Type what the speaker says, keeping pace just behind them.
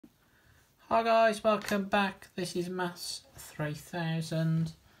Hi guys, welcome back. This is Maths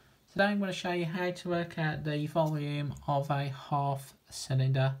 3000. Today I'm going to show you how to work out the volume of a half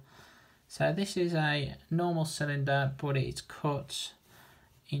cylinder. So this is a normal cylinder, but it's cut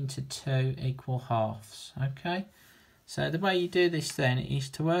into two equal halves. Okay, so the way you do this then is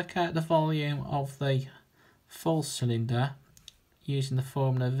to work out the volume of the full cylinder using the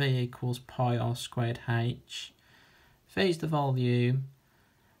formula V equals pi r squared h. V is the volume,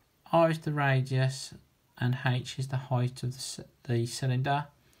 R is the radius, and h is the height of the cylinder.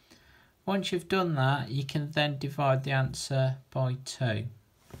 Once you've done that, you can then divide the answer by 2.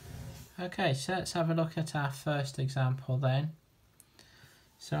 Okay, so let's have a look at our first example then.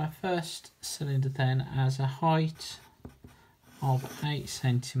 So our first cylinder then has a height of 8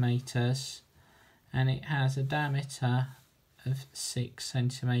 centimetres and it has a diameter of 6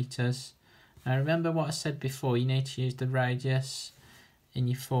 centimetres. Now remember what I said before, you need to use the radius in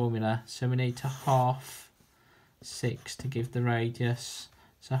your formula, so we need to half 6 to give the radius,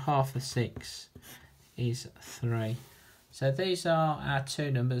 so half of 6 is 3. So these are our two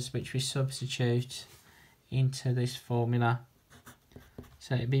numbers which we substitute into this formula.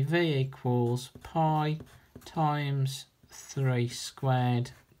 So it'd be V equals pi times 3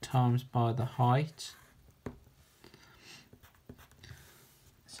 squared times by the height.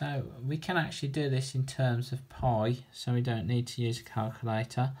 So we can actually do this in terms of pi, so we don't need to use a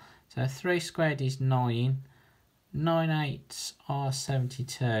calculator. So 3 squared is 9, 9 eighths are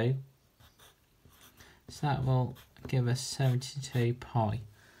 72, so that will give us 72 pi.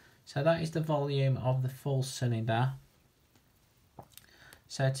 So that is the volume of the full cylinder.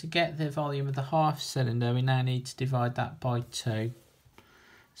 So to get the volume of the half cylinder, we now need to divide that by 2.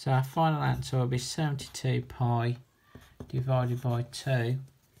 So our final answer will be 72 pi divided by 2.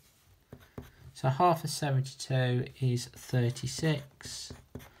 So half of 72 is 36.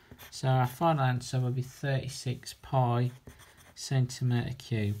 So our final answer will be 36 pi centimetre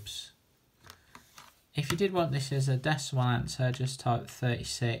cubes. If you did want this as a decimal answer, just type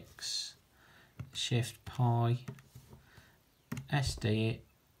 36, shift pi, SD it,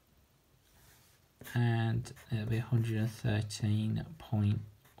 and it'll be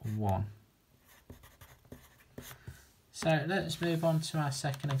 113.1. So let's move on to our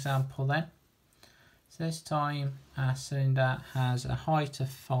second example then. So this time our cylinder has a height of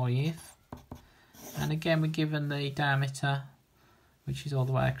 5, and again we're given the diameter, which is all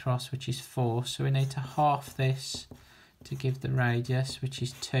the way across, which is 4, so we need to half this to give the radius, which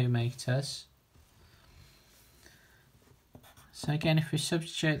is 2 meters. So again, if we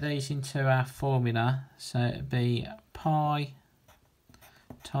substitute these into our formula, so it'd be pi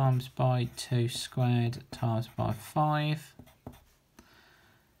times by 2 squared times by 5.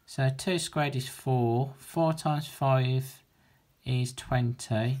 So 2 squared is 4, 4 times 5 is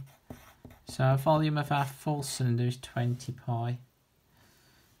 20. So our volume of our full cylinder is 20 pi.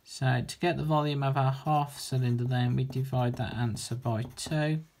 So to get the volume of our half cylinder then, we divide that answer by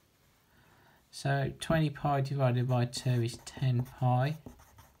 2. So 20 pi divided by 2 is 10 pi.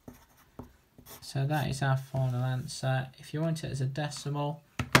 So that is our final answer. If you want it as a decimal,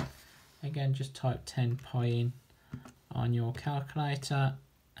 again just type 10 pi in on your calculator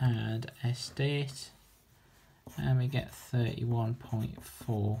and SD it, and we get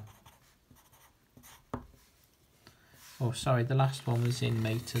 31.4. Oh sorry, the last one was in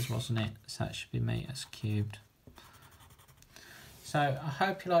meters, wasn't it? So that should be meters cubed. So I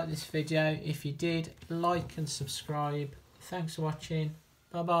hope you liked this video. If you did, like and subscribe. Thanks for watching.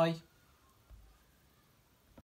 Bye bye.